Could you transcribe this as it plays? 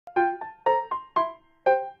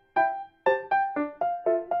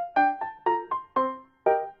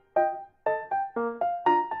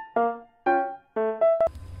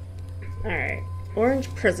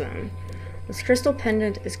Orange prism. This crystal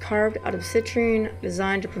pendant is carved out of citrine,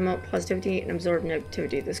 designed to promote positivity and absorb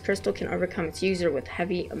negativity. This crystal can overcome its user with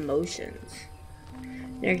heavy emotions.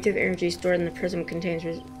 Negative energy stored in the prism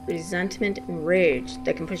contains resentment and rage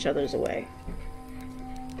that can push others away.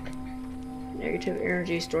 Negative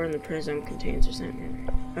energy stored in the prism contains resentment.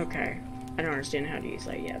 Okay. I don't understand how to use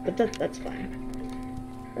that yet, but that's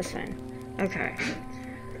fine. That's fine. Okay.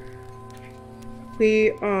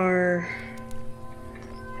 We are...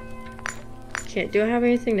 do I have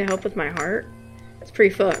anything to help with my heart? It's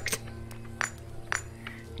pretty fucked.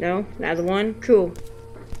 No? Neither one? Cool.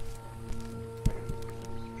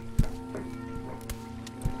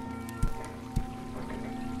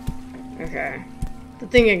 Okay. The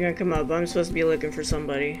thing ain't gonna come up. I'm supposed to be looking for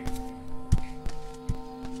somebody.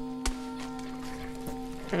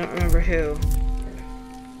 I don't remember who.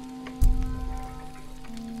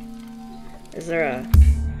 Is there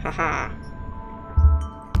a... Haha.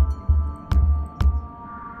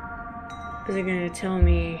 Is it gonna tell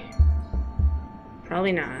me?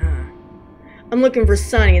 Probably not, huh? I'm looking for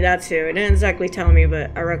Sonny, that's who. It didn't exactly tell me,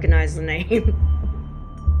 but I recognize the name.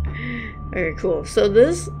 Okay, cool. So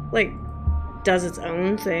this, like, does its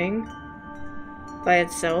own thing by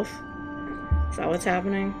itself? Is that what's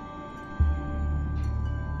happening?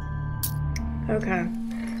 Okay.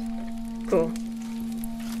 Cool.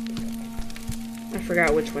 I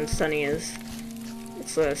forgot which one Sonny is.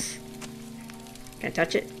 What's this? Can I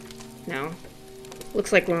touch it? No.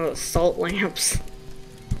 Looks like one of those salt lamps.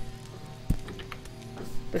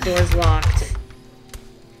 The door's locked.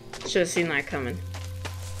 Should have seen that coming.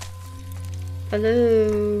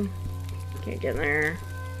 Hello? Can't get in there.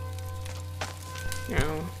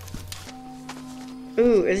 No.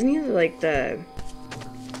 Ooh, isn't he like the...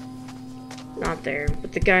 Not there,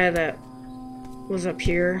 but the guy that was up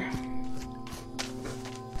here?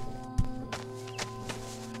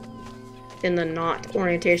 In the not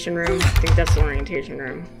orientation room. I think that's the orientation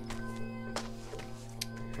room.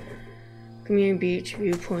 Community beach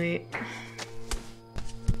viewpoint.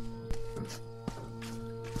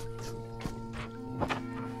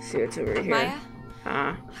 See what's over here. Maya?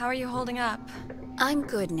 Huh? How are you holding up? I'm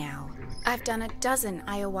good now. I've done a dozen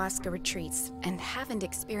ayahuasca retreats and haven't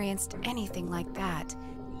experienced anything like that.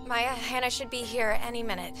 Maya, Hannah should be here any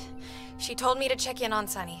minute. She told me to check in on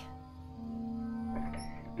Sonny.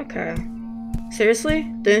 Okay.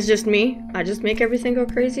 Seriously? Then it's just me? I just make everything go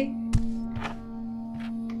crazy?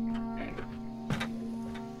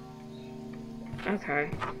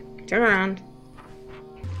 Okay. Turn around.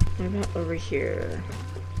 What about over here?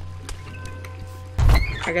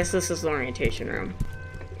 I guess this is the orientation room.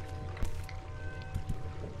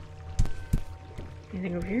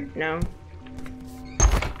 Anything over here? No.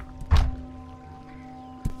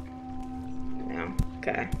 No.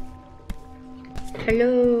 Okay.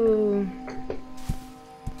 Hello.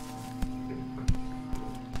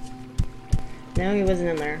 No, he wasn't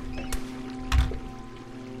in there.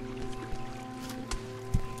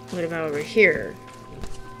 What about over here?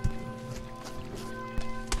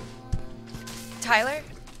 Tyler,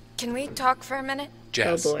 can we talk for a minute?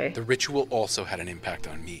 Jess, Oh boy. the ritual also had an impact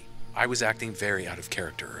on me. I was acting very out of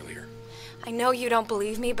character earlier. I know you don't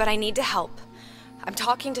believe me, but I need to help. I'm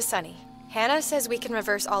talking to Sonny. Hannah says we can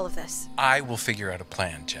reverse all of this. I will figure out a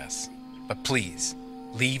plan, Jess. But please,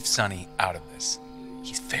 leave Sonny out of this.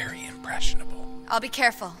 He's very impressionable. I'll be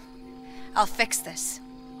careful. I'll fix this.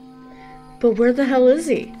 But where the hell is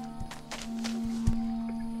he?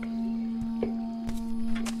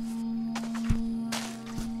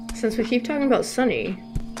 Since we keep talking about Sonny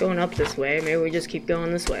going up this way, maybe we just keep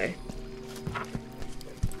going this way.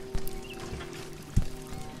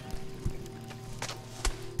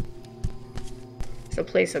 There's a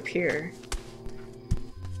place up here.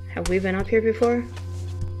 Have we been up here before?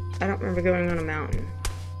 I don't remember going on a mountain.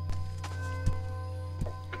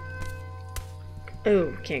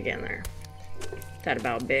 Oh, can't get in there. That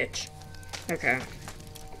about bitch. Okay.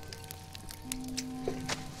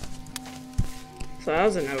 So that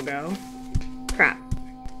was a no-go. Crap.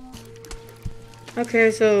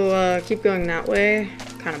 Okay, so keep going that way.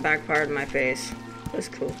 Kind of backfired in my face. It's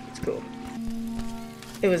cool. It's cool.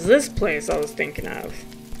 It was this place I was thinking of.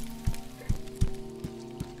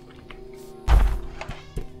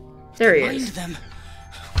 There he Mind is. them.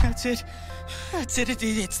 That's it. That's it.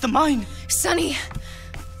 It's the mine. Sonny!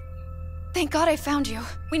 Thank God I found you.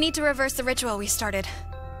 We need to reverse the ritual we started.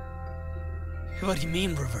 What do you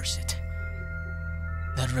mean, reverse it?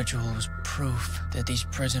 That ritual was proof that these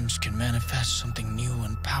prisms can manifest something new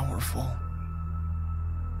and powerful.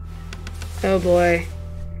 Oh boy.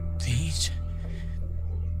 These...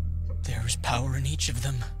 There is power in each of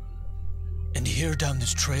them. And here down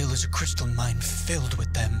this trail is a crystal mine filled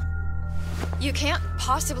with them. You can't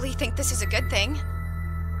possibly think this is a good thing.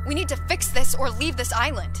 We need to fix this or leave this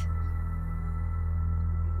island.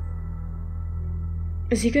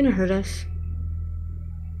 Is he gonna hurt us?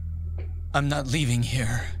 I'm not leaving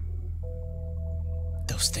here.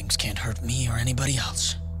 Those things can't hurt me or anybody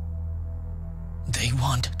else. They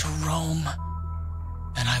want to roam,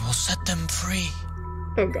 and I will set them free.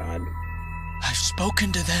 Oh god. I've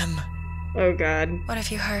spoken to them. Oh god. What have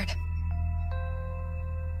you heard?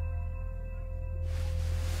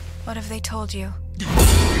 What have they told you?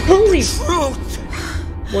 Holy Truth!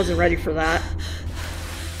 Wasn't ready for that.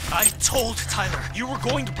 I told Tyler you were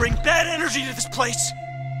going to bring bad energy to this place.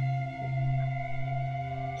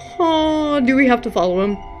 Oh, do we have to follow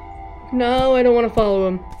him? No, I don't want to follow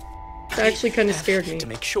him. That actually kind of scared me. I have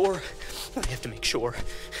to make sure.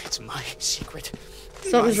 It's my secret.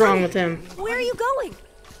 Something's wrong with him. Where are you going?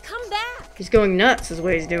 Come back! He's going nuts is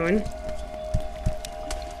what he's doing.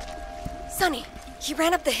 Sonny, he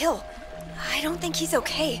ran up the hill. I don't think he's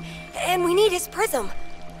okay, and we need his prism.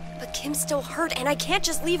 But Kim's still hurt, and I can't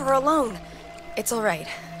just leave her alone. It's all right.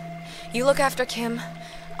 You look after Kim.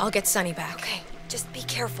 I'll get Sonny back. Okay, just be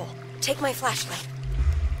careful. Take my flashlight.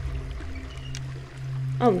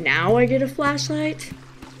 Oh, now I get a flashlight?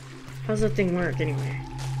 How's that thing work anyway?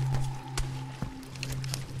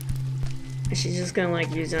 Is she just gonna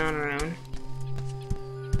like use it on her own?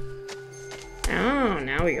 Oh,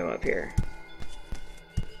 now we go up here.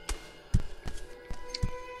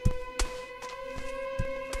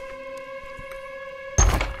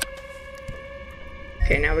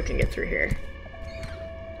 Okay, now we can get through here.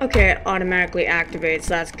 Okay, it automatically activates,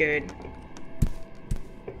 that's good.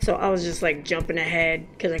 So I was just like jumping ahead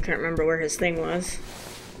because I couldn't remember where his thing was.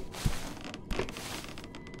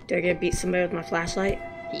 Did I get beat somebody with my flashlight?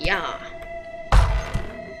 Yeah.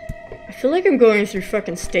 I feel like I'm going through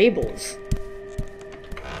fucking stables.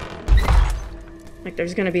 Like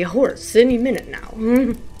there's gonna be a horse any minute now.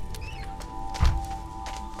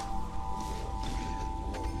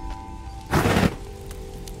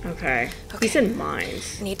 Okay. He said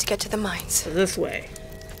mines. Need to get to the mines. So this way.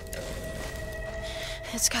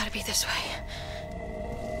 It's gotta be this way.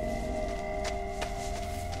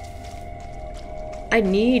 I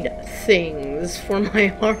need things for my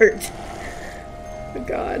heart. Oh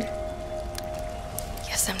god.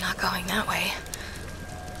 Guess I'm not going that way.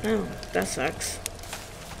 Oh, that sucks.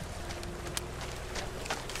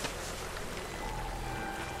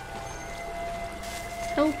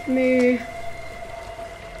 Help me.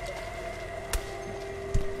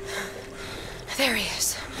 There he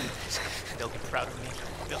is. They'll be proud of me.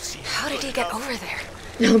 They'll see. How did he get over there?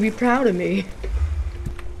 They'll be proud of me.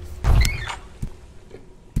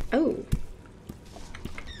 Oh.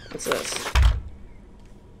 What's this?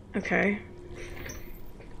 Okay.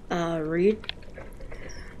 Read.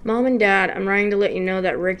 Mom and Dad, I'm writing to let you know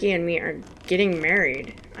that Ricky and me are getting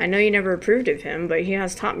married. I know you never approved of him, but he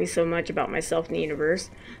has taught me so much about myself and the universe.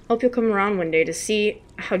 Hope you'll come around one day to see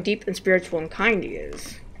how deep and spiritual and kind he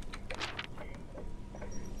is.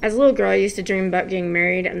 As a little girl, I used to dream about getting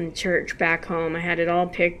married and the church back home. I had it all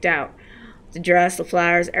picked out. The dress, the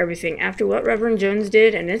flowers, everything. After what Reverend Jones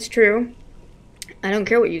did, and it's true, I don't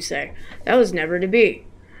care what you say. That was never to be.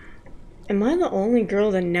 Am I the only girl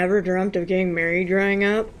that never dreamt of getting married growing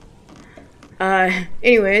up?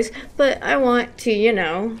 Anyways, but I want to, you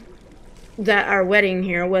know, that our wedding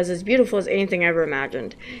here was as beautiful as anything I ever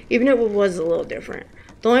imagined. Even if it was a little different.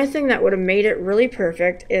 The only thing that would have made it really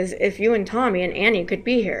perfect is if you and Tommy and Annie could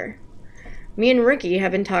be here. Me and Ricky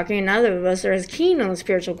have been talking and neither of us are as keen on the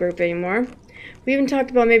spiritual group anymore. We even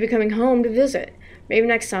talked about maybe coming home to visit. Maybe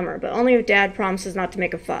next summer, but only if Dad promises not to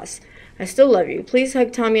make a fuss. I still love you. Please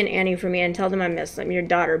hug Tommy and Annie for me and tell them I miss them. Your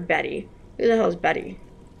daughter, Betty. Who the hell is Betty?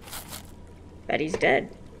 Betty's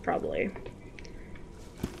dead, probably.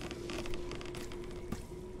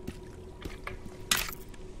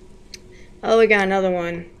 Oh, we got another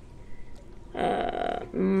one.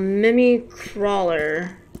 Mimi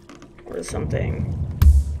Crawler or something.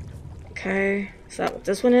 Okay, is that what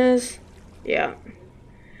this one is? Yeah.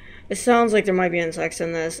 It sounds like there might be insects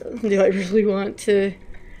in this. Do I really want to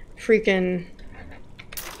freaking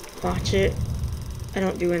watch it? I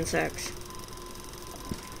don't do insects.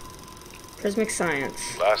 Cosmic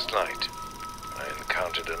Science. Last night, I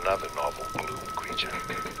encountered another novel gloom creature.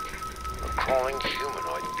 A crawling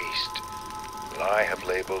humanoid beast that I have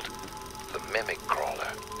labeled the Mimic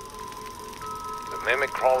Crawler. The Mimic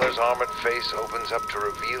Crawler's armored face opens up to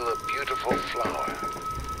reveal a beautiful flower.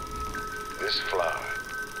 This flower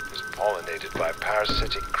is pollinated by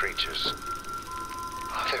parasitic creatures.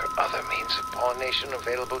 Are there other means of pollination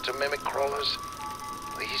available to mimic crawlers?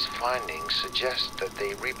 These findings suggest that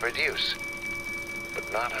they reproduce,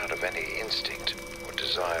 but not out of any instinct or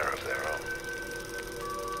desire of their own.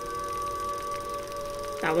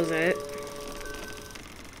 That was it.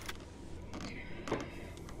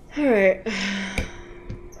 Alright.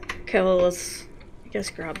 Okay, well, let's, I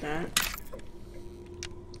guess, grab that.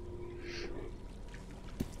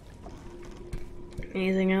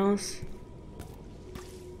 Anything else?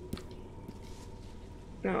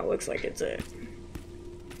 No, it looks like it's it.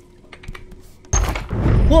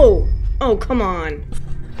 Whoa! Oh, come on.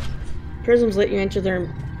 Prisms let you enter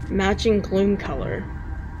their matching gloom color.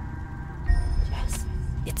 Yes,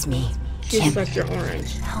 it's me. You select your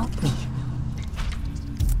orange. Help me.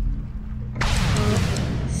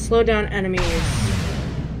 Slow down enemies.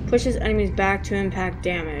 Pushes enemies back to impact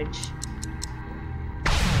damage.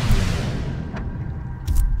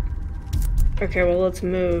 Okay, well, let's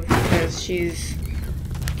move because she's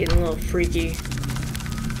getting a little freaky.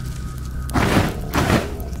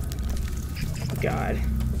 God.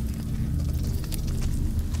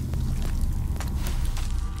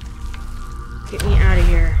 Get me out of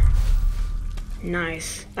here.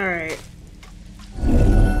 Nice. Alright.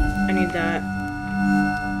 I need that.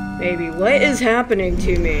 Baby, what is happening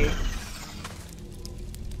to me?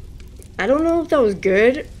 I don't know if that was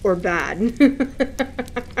good or bad.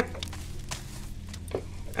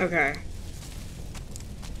 Okay.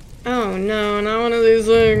 Oh no, not one of these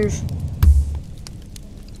things.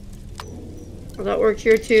 Will that work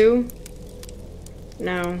here too?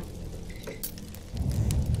 No.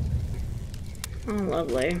 Oh,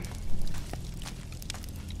 lovely.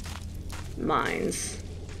 Mines.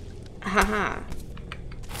 Haha.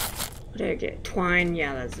 What did I get? Twine?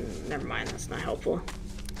 Yeah, that's... Never mind, that's not helpful.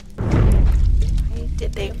 Why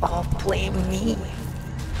did they all blame me?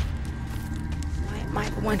 Why am I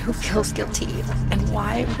the one who feels guilty? And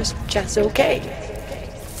why was Jess okay?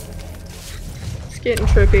 It's getting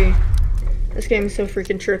trippy. This game is so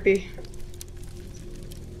freaking trippy.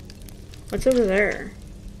 What's over there?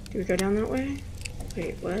 Do we go down that way?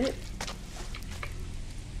 Wait, what?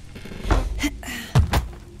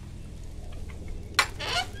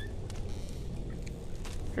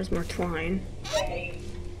 There's more twine.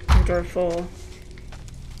 The door full.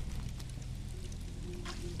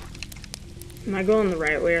 Am I going the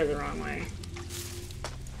right way or the wrong way?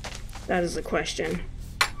 That is the question.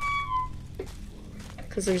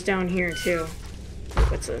 Because there's down here too.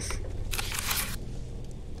 What's this?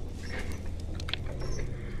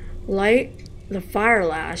 Light the fire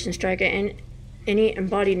lash and strike at any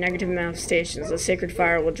embodied negative manifestations. The sacred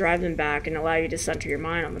fire will drive them back and allow you to center your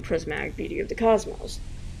mind on the prismatic beauty of the cosmos.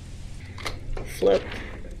 Flip.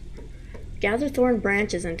 Gather thorn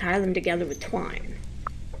branches and tie them together with twine.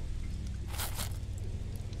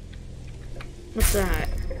 What's that?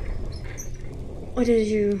 What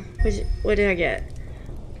did I get?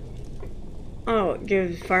 Oh, it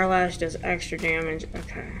gives fire lash, does extra damage.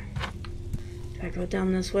 Okay. Do I go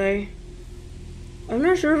down this way? I'm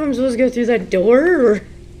not sure if I'm supposed to go through that door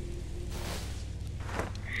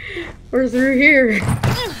or through here.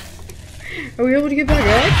 Are we able to get back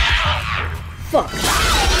up? Fuck.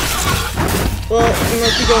 Well,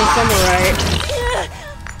 unless you're going somewhere right.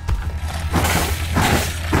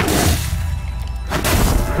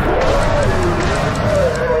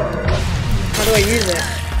 How do I use it?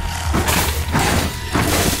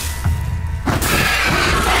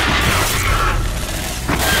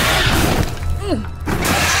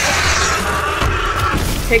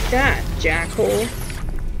 Take that, jackhole.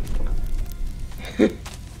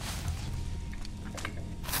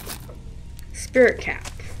 Spirit cap.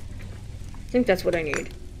 I think that's what I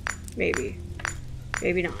need. Maybe.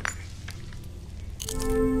 Maybe not.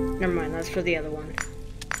 Never mind, that's for the other one.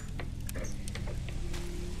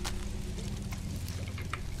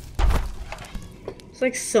 There's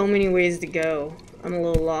like so many ways to go. I'm a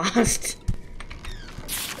little lost.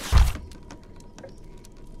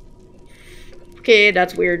 Okay,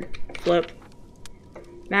 that's weird. Flip.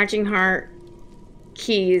 Matching heart.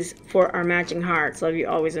 Keys for our matching hearts. Love you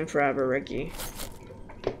always and forever, Ricky.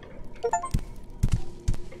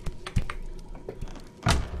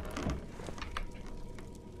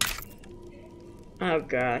 Oh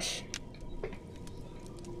gosh.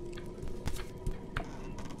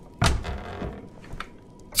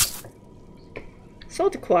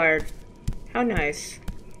 Salt acquired. How nice.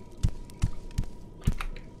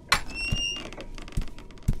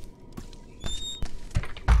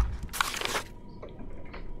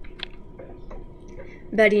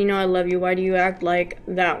 Betty, you know I love you. Why do you act like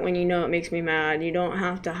that when you know it makes me mad? You don't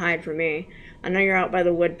have to hide from me. I know you're out by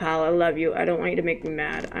the wood pile. I love you. I don't want you to make me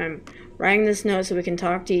mad. I'm writing this note so we can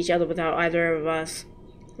talk to each other without either of us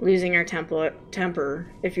losing our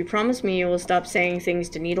temper. If you promise me you will stop saying things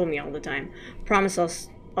to needle me all the time.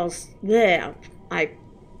 I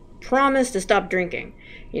promise to stop drinking.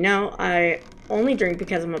 You know, I only drink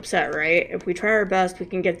because I'm upset, right? If we try our best, we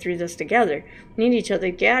can get through this together. We need each other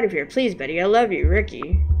to get out of here. Please, Betty. I love you.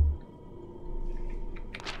 Ricky.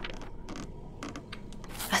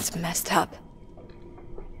 That's messed up.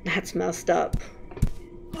 That's messed up.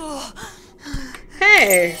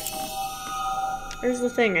 Hey! There's the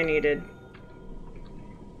thing I needed.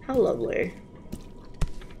 How lovely.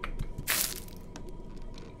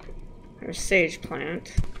 There's sage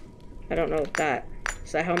plant. I don't know if that...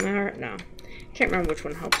 Does that help my heart? No. Can't remember which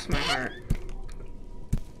one helps my heart.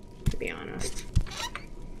 To be honest.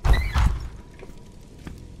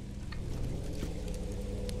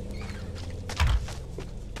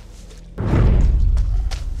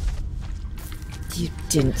 You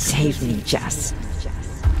didn't save me, Jess. So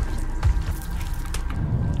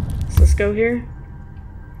let's go here.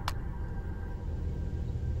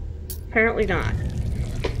 Apparently not.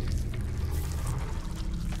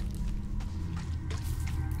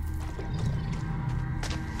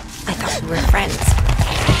 I thought we were friends.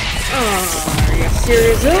 Oh, are you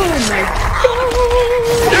serious? Oh my god!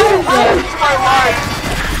 You ruined my life!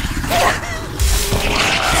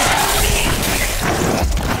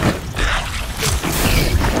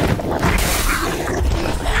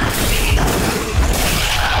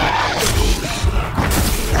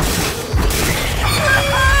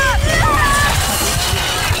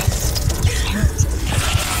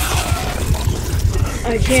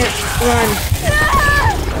 I can't run.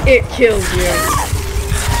 It kills you.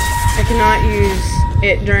 I cannot use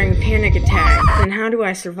it during panic attack. Then how do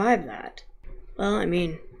I survive that? Well, I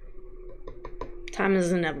mean, time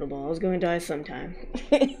is inevitable. I was going to die sometime.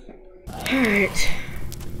 Alright.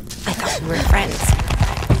 I thought we were friends.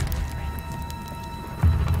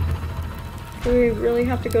 Do we really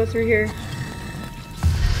have to go through here?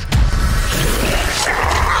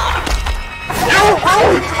 You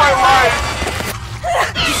ruined my life!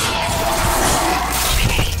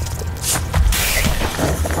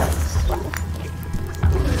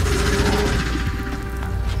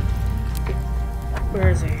 Where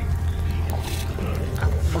is he?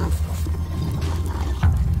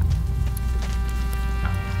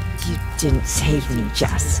 You didn't save me,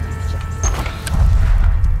 Jess.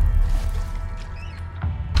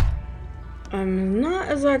 I'm not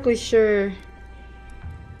exactly sure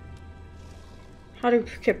how to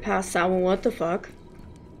get past that one. What the fuck?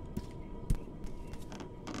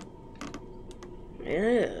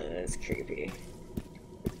 Yeah, that's creepy.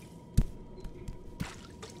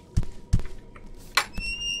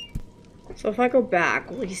 So if I go back,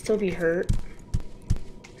 will he still be hurt?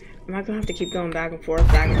 Am I gonna have to keep going back and forth,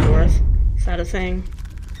 back and forth? Is that a thing?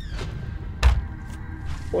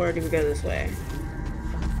 Or do we go this way?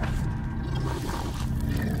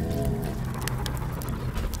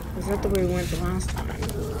 Is that the way we went the last time?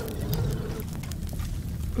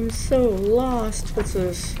 I'm so lost. What's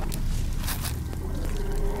this?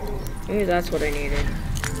 Maybe that's what I needed.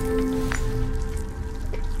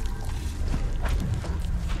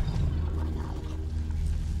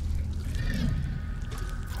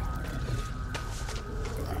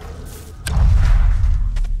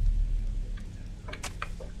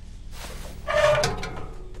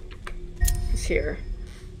 Here.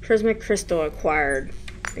 Prismatic crystal acquired.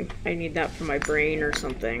 I think I need that for my brain or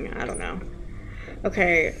something. I don't know.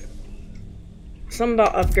 Okay. Something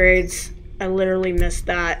about upgrades. I literally missed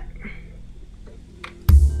that.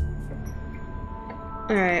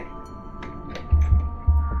 Alright.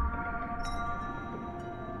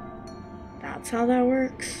 That's how that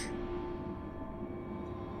works.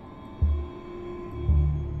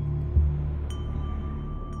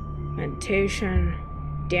 Meditation.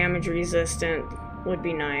 Damage resistant would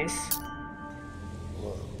be nice,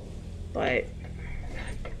 but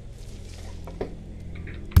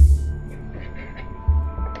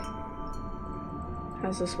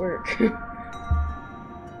how's this work?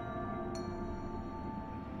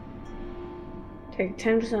 Take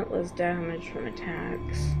 10% less damage from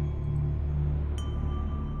attacks.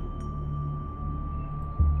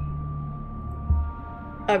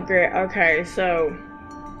 Upgrade. Okay, so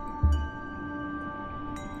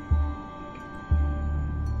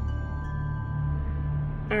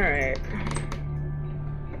alright.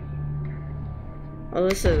 Well,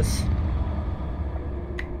 this is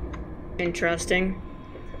interesting.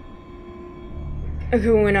 Okay,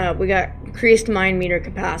 we went up. We got Increased mind meter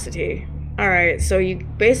capacity. Alright, so you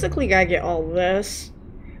basically gotta get all this.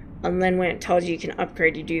 And then when it tells you can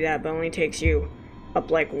upgrade, you do that, but it only takes you up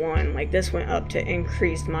like 1. Like this went up to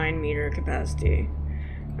increased mind meter capacity.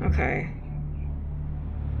 Okay.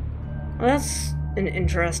 Well, that's an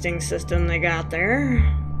interesting system they got there.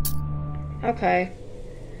 Okay.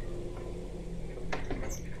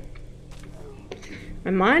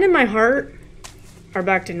 My mind and my heart are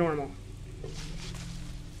back to normal.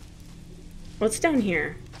 What's down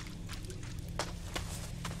here?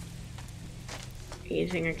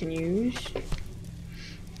 Anything I can use?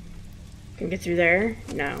 Can get through there?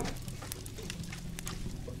 No.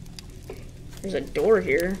 There's a door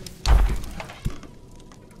here.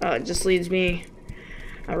 Oh, it just leads me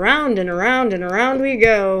around and around and around we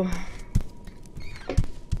go.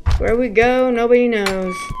 Where we go, nobody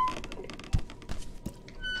knows.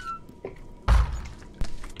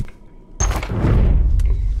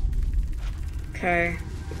 Okay.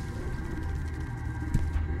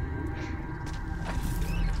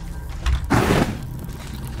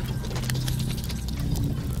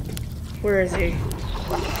 Where is he?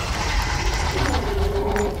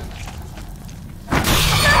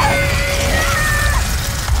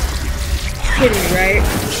 Kidding me, right?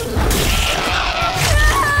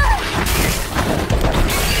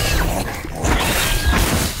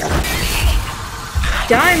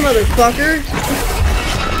 Die, motherfucker!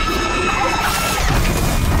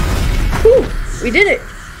 Whew! We did it!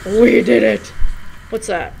 We did it! What's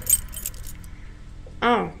that?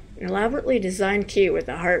 Oh, an elaborately designed key with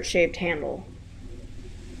a heart-shaped handle.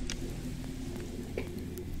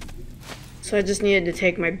 So I just needed to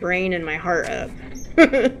take my brain and my heart up.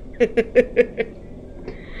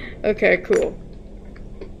 Okay, cool.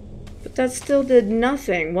 But that still did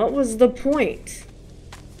nothing. What was the point?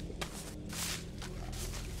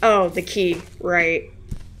 Oh, the key. Right.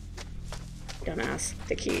 Dumbass.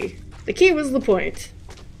 The key. The key was the point.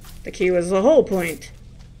 The key was the whole point.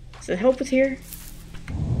 Does it help with here?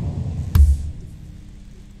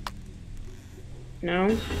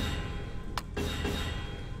 No?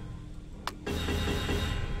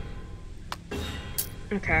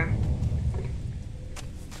 Okay.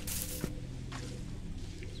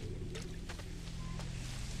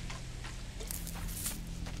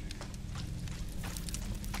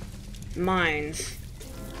 Mines.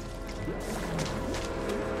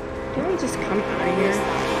 Can we just come out of here?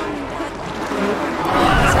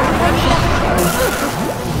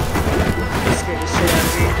 That scared the shit out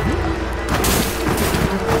of me.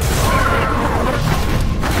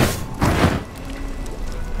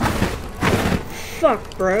 Fuck,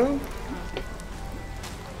 bro.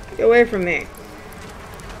 Get away from me.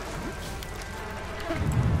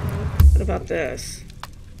 What about this?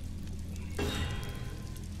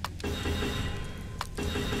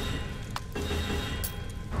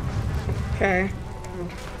 Okay.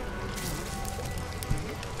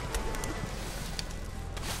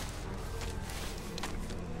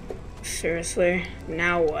 Seriously?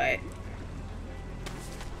 Now what?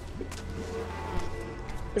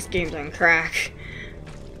 This game's on crack.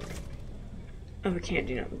 Oh, we can't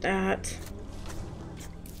do nothing with that.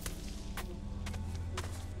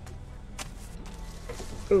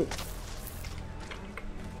 Ooh.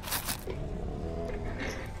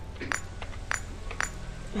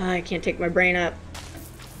 I can't take my brain up.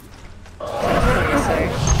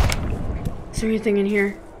 Is there anything in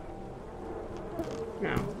here?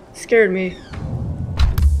 No. Scared me.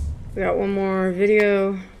 We got one more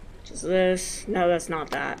video. Just this. No, that's not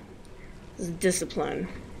that. This is discipline.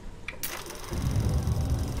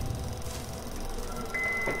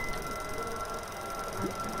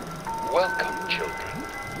 Welcome, children.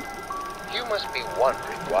 You must be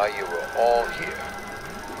wondering why you are all here.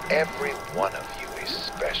 Every one of you is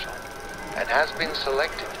special and has been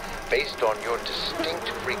selected based on your distinct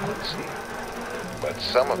frequency. But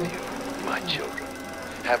some of you, my children,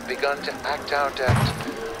 have begun to act out at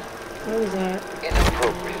what was that?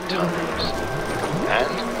 Inappropriate times.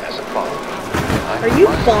 And as a father, are you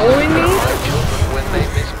following me? My children when they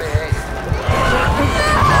misbehave.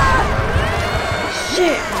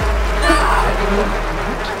 Shit!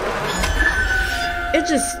 It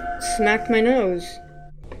just smacked my nose.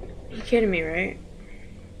 Are you kidding me, right?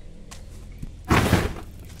 I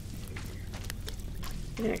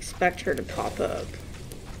didn't expect her to pop up.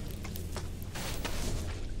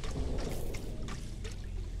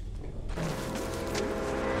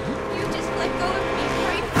 You just let go of me,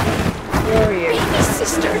 right? Where are you? Baby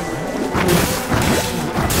sister.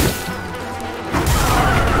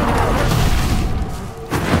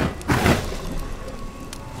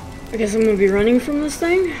 I guess I'm gonna be running from this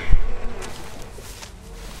thing.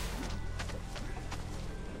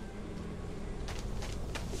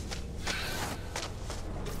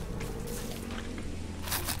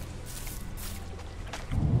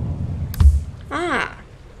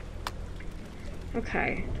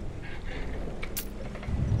 Okay.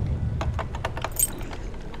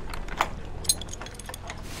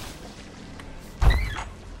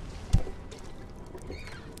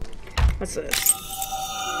 What's this?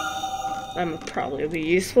 That would probably be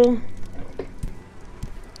useful.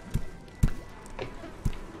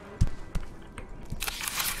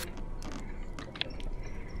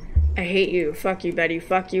 I hate you. Fuck you, Betty.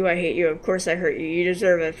 Fuck you. I hate you. Of course I hurt you. You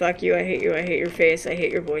deserve it. Fuck you. I hate you. I hate your face. I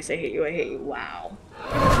hate your voice. I hate you. I hate you. Wow.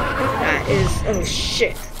 That is... Oh,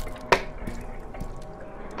 shit.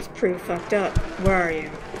 It's pretty fucked up. Where are you?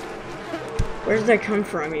 Where did that come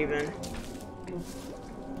from, even?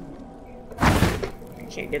 I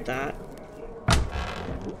can't get that.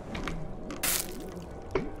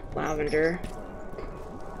 Lavender.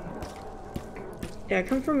 Did I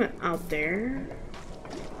come from out there?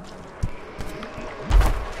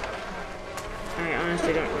 I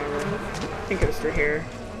honestly don't remember. I think it was through here.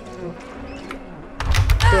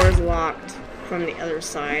 Door's locked from the other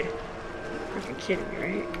side. You're fucking kidding me,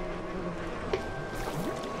 right?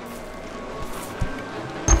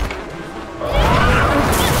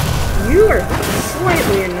 You are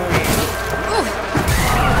slightly annoying.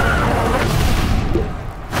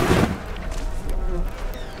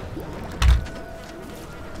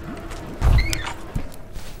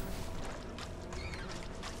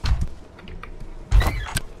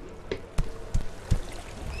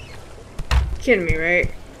 Kidding me, right?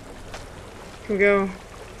 Can we go?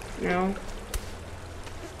 No.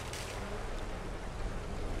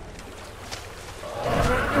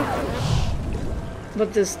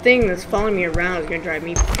 But this thing that's following me around is gonna drive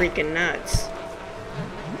me freaking nuts.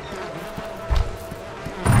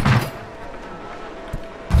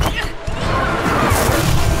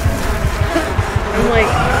 I'm like,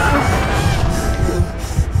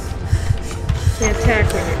 can't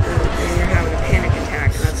attack when you're having a panic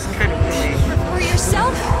attack, and that's kind of annoying. For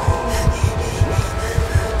yourself?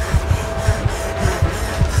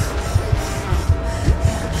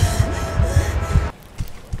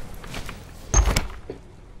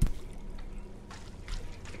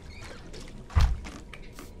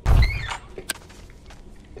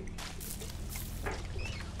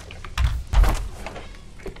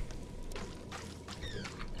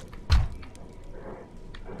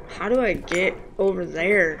 How do I get over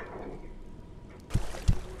there?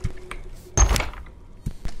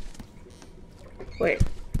 Wait.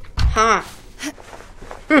 Ha!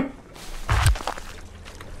 I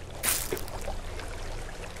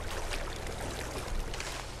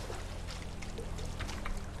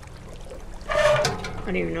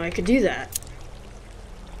didn't even know I could do that.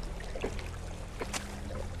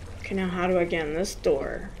 Okay, now how do I get in this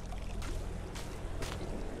door?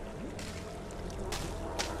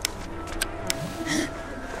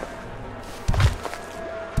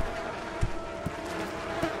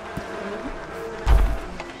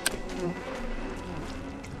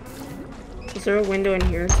 Is there a window in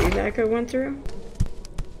here too that I could went through?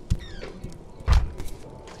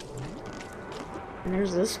 And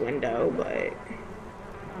there's this window, but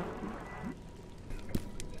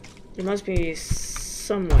there must be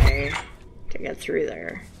some way to get through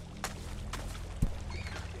there.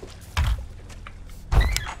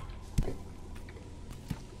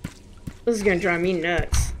 This is gonna drive me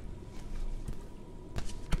nuts.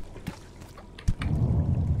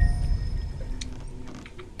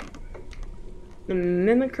 The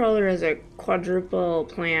mimic crawler is a quadruple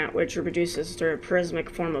plant which reproduces through a prismatic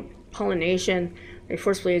form of pollination. They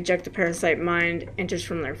forcibly eject the parasite mind, enters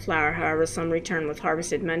from their flower. However, some return with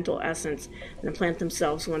harvested mental essence and implant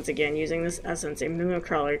themselves once again. Using this essence, a mimic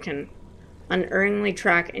crawler can unerringly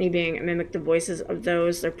track any being and mimic the voices of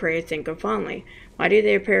those their prey think of fondly. Why do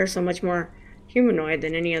they appear so much more humanoid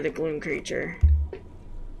than any other gloom creature?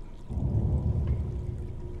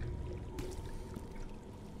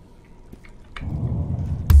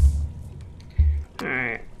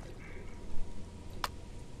 Alright.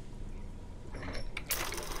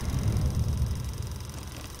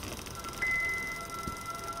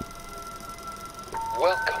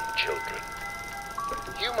 Welcome, children.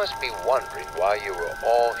 You must be wondering why you are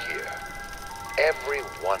all here. Every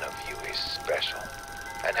one of you is special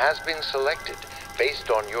and has been selected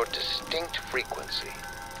based on your distinct frequency.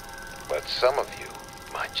 But some of you,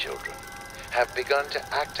 my children, have begun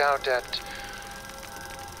to act out at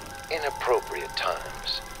inappropriate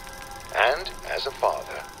times. And as a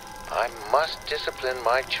father, I must discipline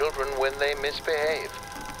my children when they misbehave.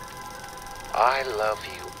 I love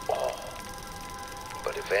you all.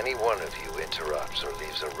 But if any one of you interrupts or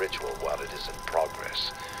leaves a ritual while it is in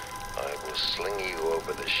progress, I will sling you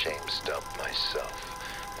over the shame stump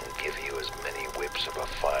myself and give you as many whips of a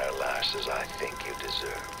fire lash as I think you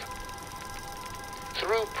deserve.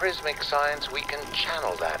 Through prismic science, we can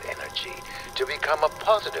channel that energy to become a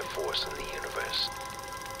positive force in the universe.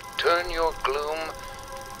 Turn your gloom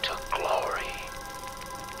to glory.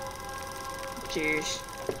 Jeez.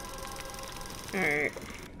 Alright.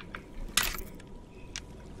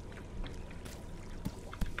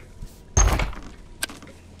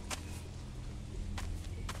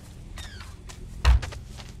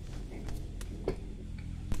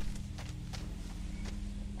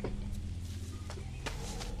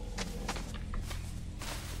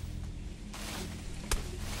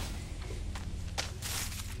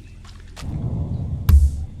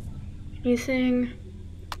 Anything?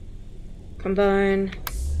 Combine.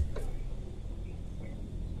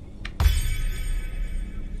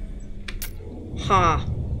 Ha.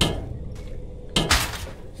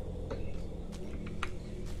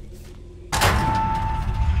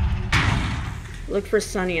 Look for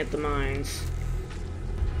Sonny at the mines.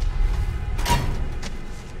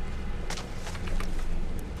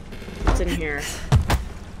 What's in here?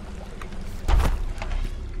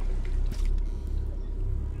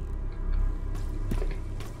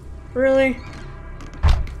 Really?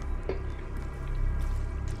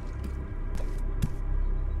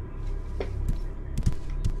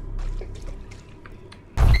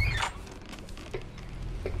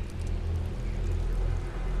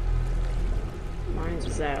 Mine's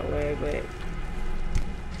was that way, but...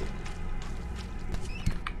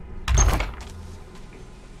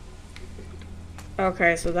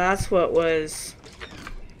 Okay, so that's what was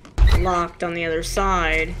locked on the other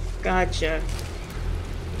side. Gotcha.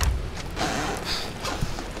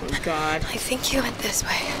 Oh god. I think you went this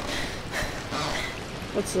way.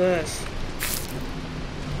 What's this?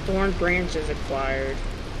 Thorn branches acquired.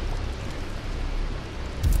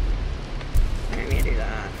 I need to do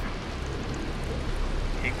that.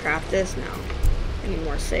 Can I craft this? No. I need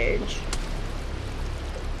more sage.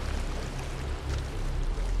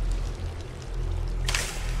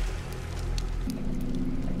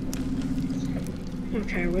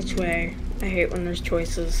 Okay, which way? I hate when there's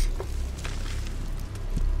choices.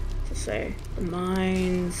 To say the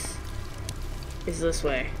mines is this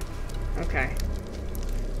way. Okay.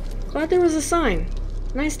 Glad there was a sign.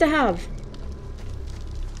 Nice to have.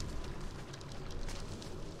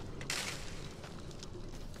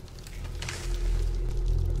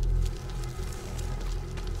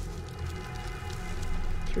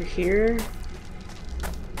 Through here.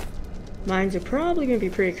 Mines are probably gonna be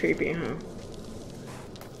pretty creepy, huh?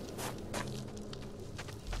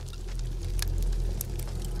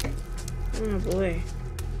 Oh boy.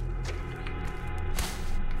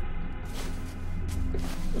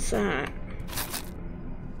 What's that?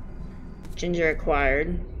 Ginger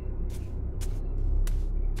acquired.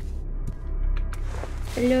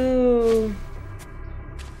 Hello.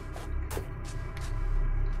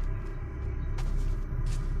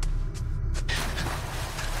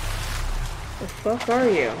 The fuck are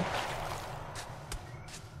you?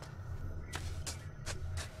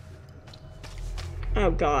 Oh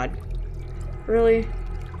god. Really?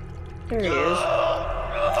 There he is.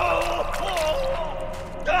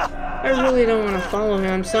 I really don't want to follow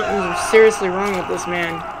him. Something's seriously wrong with this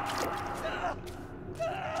man.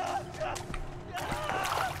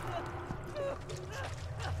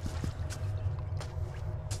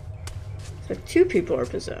 It's like 2 people are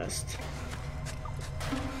possessed.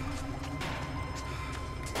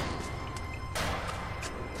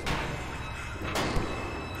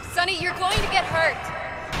 Sonny, you're going to get hurt.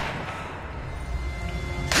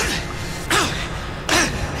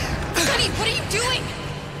 What are you doing?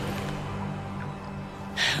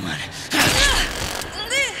 Come on.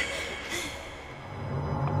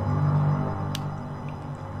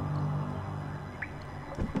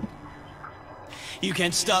 You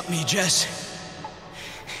can't stop me, Jess.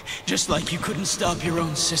 Just like you couldn't stop your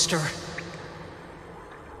own sister.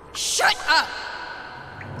 Shut up!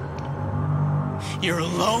 You're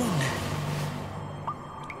alone.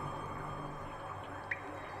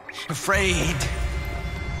 Afraid.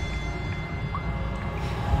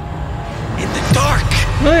 Dark!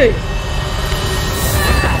 Hey!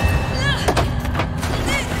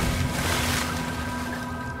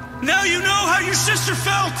 Now you know how your sister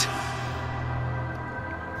felt!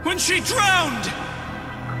 When she drowned!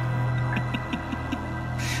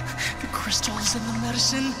 The crystals in the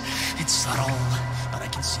medicine, it's subtle, but I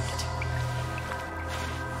can see it.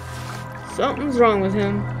 Something's wrong with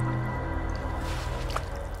him.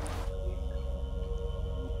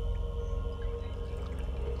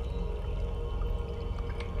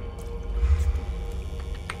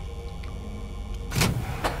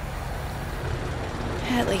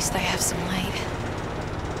 least I have some light.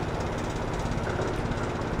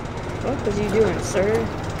 What was you doing, sir?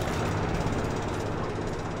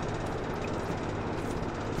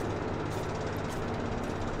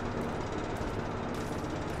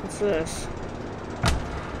 What's this?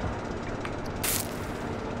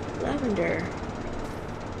 Lavender.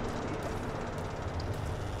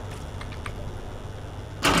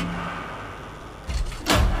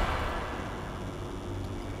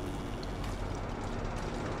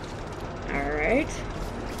 Alright.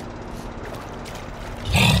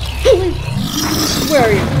 Where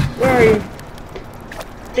are you? Where are you?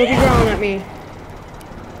 Don't be growling at me.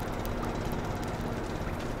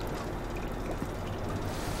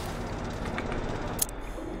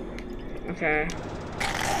 Okay.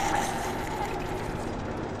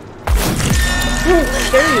 Oh,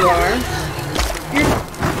 there you are. You're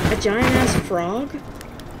a giant-ass frog?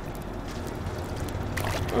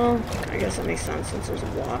 Well, I guess that makes sense since there's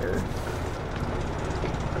water.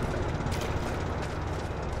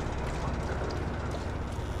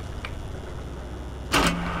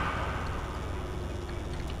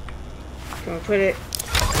 Can we put it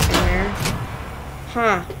in there?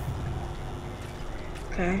 Huh.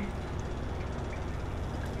 Okay.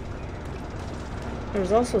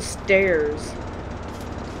 There's also stairs.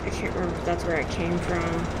 I can't remember if that's where I came from.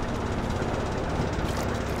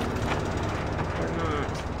 Or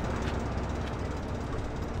not.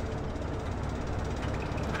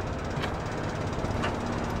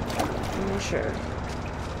 I'm not sure.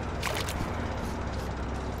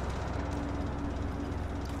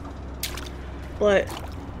 But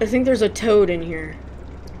I think there's a toad in here.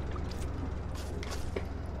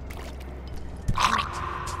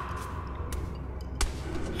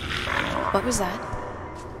 What was that?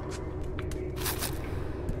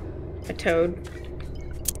 A toad.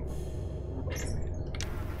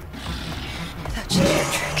 That should do a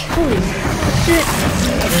trick. Holy shit!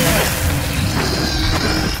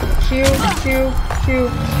 Q.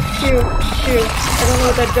 I don't know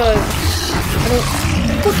what that does. I don't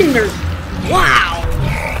fucking nerd. Wow!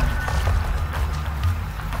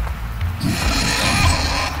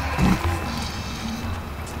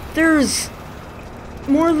 There's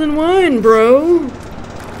more than one, bro.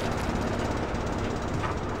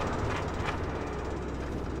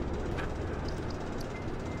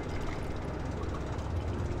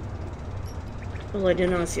 Well, I did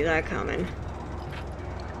not see that coming.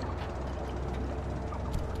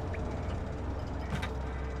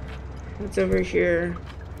 What's over here?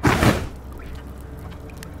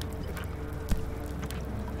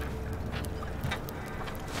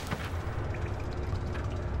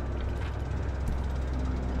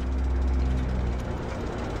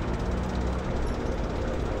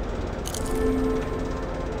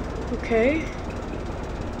 Okay.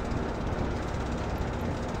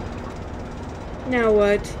 Now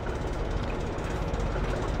what?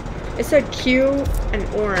 It said Q and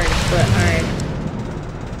orange, but I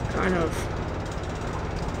kind of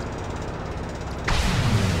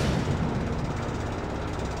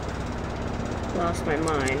lost my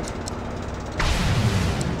mind.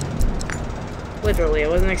 Literally, I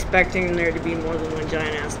wasn't expecting there to be more than one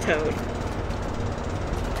giant-ass toad.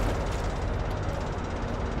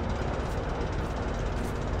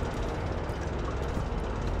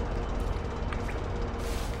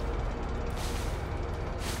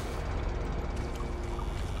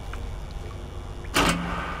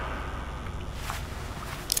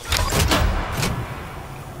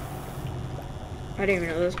 I didn't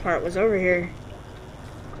even know this part was over here.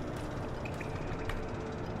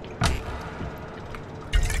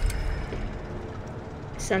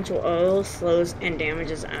 Essential oil slows and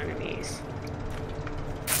damages enemies.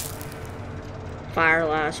 Fire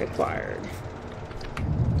lash acquired.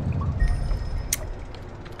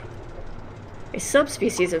 A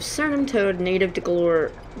subspecies of Cernum toad native to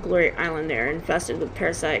Glory Island there, infested with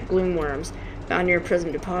parasite gloomworms found near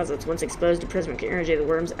prism deposits. Once exposed to prismatic energy, the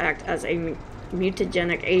worms act as a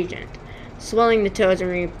mutagenic agent, swelling the toads and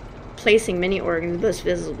replacing many organs, most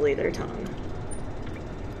visibly their tongue.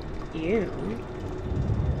 Ew.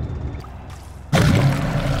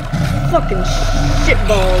 Fucking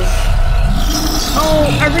shitballs. Oh,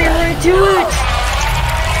 I ran right to it!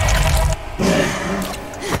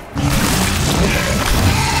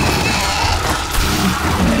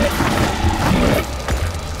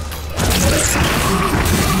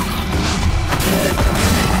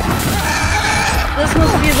 This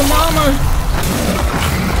must be the mama.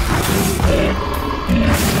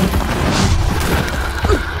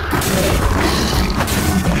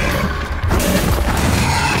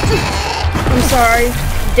 I'm sorry.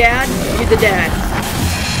 Dad, you're the dad.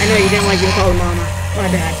 I know you didn't like being called mama.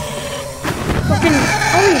 I died. Fucking,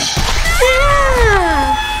 holy shit!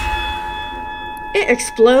 It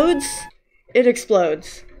explodes. It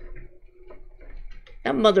explodes.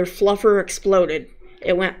 That mother fluffer exploded.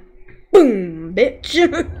 It went boom, bitch.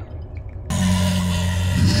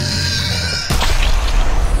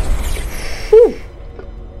 Whew.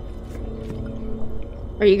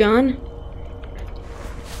 Are you gone?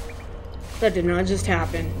 That did not just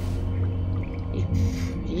happen.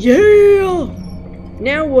 Yeah!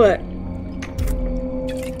 Now what?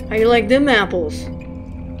 How you like them apples?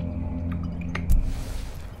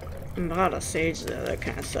 I'm about a sage though, that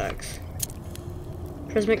kinda sucks.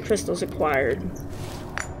 Prismatic crystals acquired.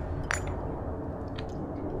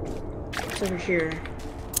 What's over here?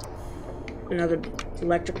 Another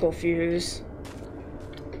electrical fuse.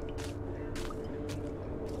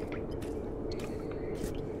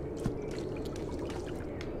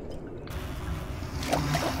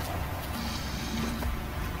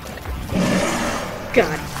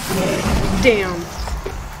 God damn.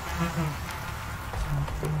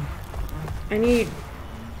 I need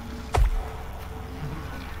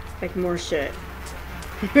like more shit.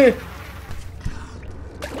 I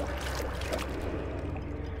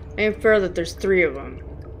infer that there's 3 of them.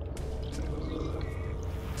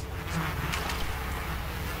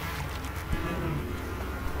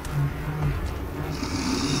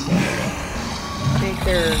 I think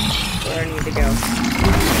they're where I need to go.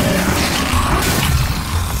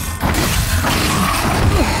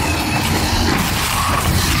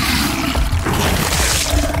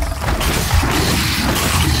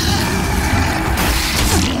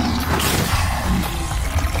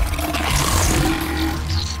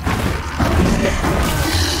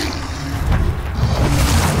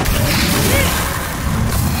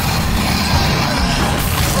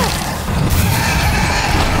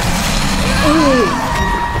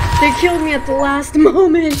 They killed me at the last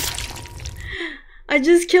moment. I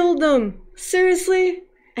just killed them. Seriously?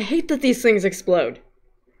 I hate that these things explode.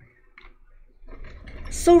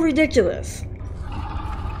 So ridiculous.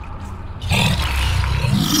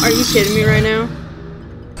 Are you kidding me right now?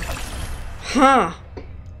 Ha!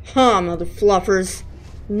 Ha, mother fluffers.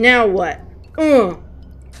 Now what? Ugh.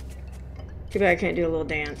 Too bad I can't do a little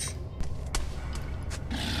dance.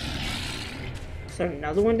 Is there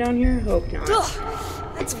another one down here? Hope not.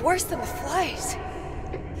 Ugh, that's worse than the flies.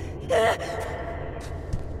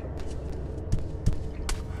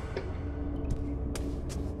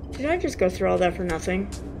 Did I just go through all that for nothing?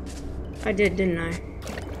 I did, didn't I?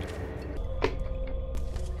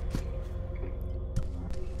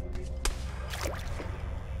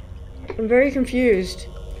 I'm very confused.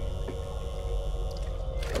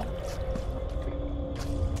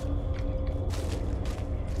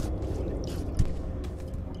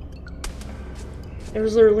 There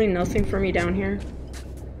was literally nothing for me down here.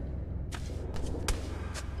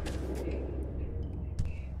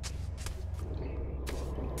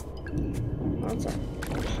 That's a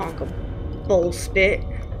honk of bull spit.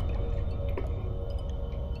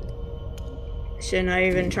 Shouldn't I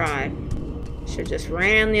even tried. Should just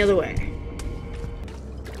ran the other way.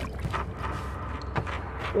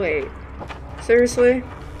 Wait. Seriously?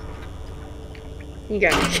 You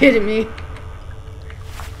gotta be kidding me.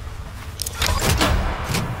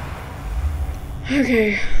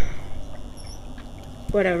 Okay.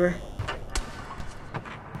 Whatever.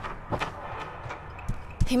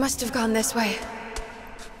 He must have gone this way.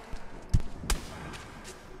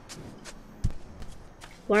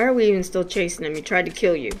 Why are we even still chasing him? He tried to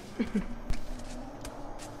kill you.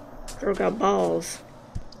 Girl got balls.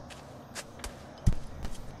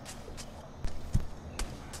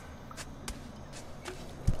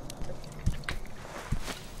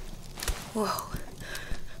 Whoa.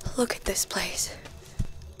 Look at this place.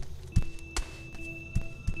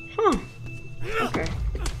 Huh. Okay.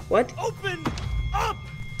 What? Open up!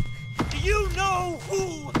 Do you know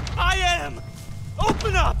who I am?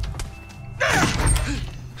 Open up!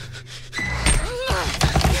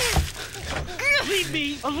 Leave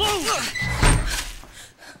me alone!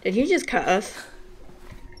 Did he just cut us?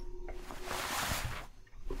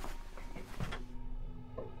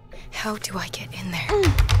 How do I get in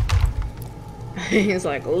there? He's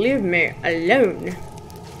like, leave me alone.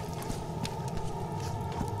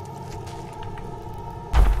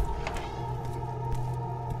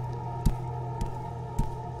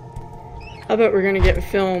 I bet we're gonna get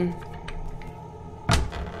film.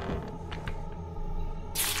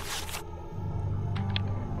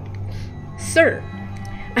 Sir,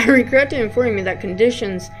 I regret to inform you that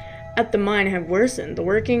conditions at the mine have worsened. The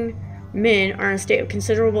working men are in a state of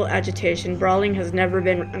considerable agitation. Brawling has never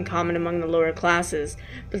been uncommon among the lower classes,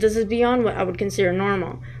 but this is beyond what I would consider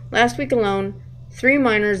normal. Last week alone, 3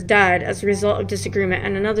 miners died as a result of disagreement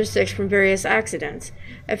and another 6 from various accidents.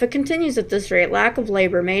 If it continues at this rate, lack of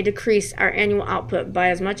labor may decrease our annual output by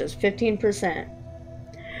as much as 15%.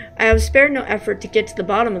 I have spared no effort to get to the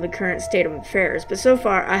bottom of the current state of affairs, but so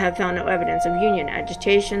far I have found no evidence of union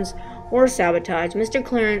agitations or sabotage. Mr.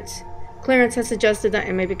 Clarence has suggested that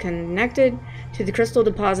it may be connected to the crystal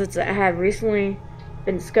deposits that have recently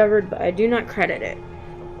been discovered, but I do not credit it.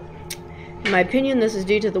 In my opinion, this is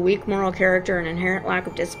due to the weak moral character and inherent lack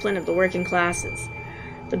of discipline of the working classes.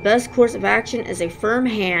 The best course of action is a firm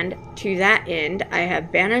hand. To that end, I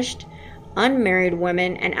have banished unmarried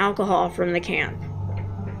women and alcohol from the camp.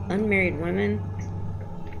 Unmarried women?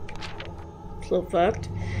 It's a little fucked.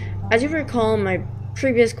 As you recall, in my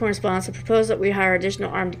previous correspondence, I proposed that we hire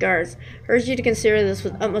additional armed guards. I urge you to consider this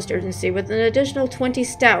with utmost urgency. With an additional 20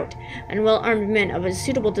 stout and well-armed men of a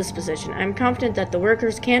suitable disposition, I am confident that the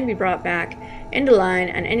workers can be brought back into line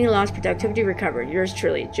and any lost productivity recovered. Yours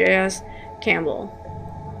truly, J.S. Campbell.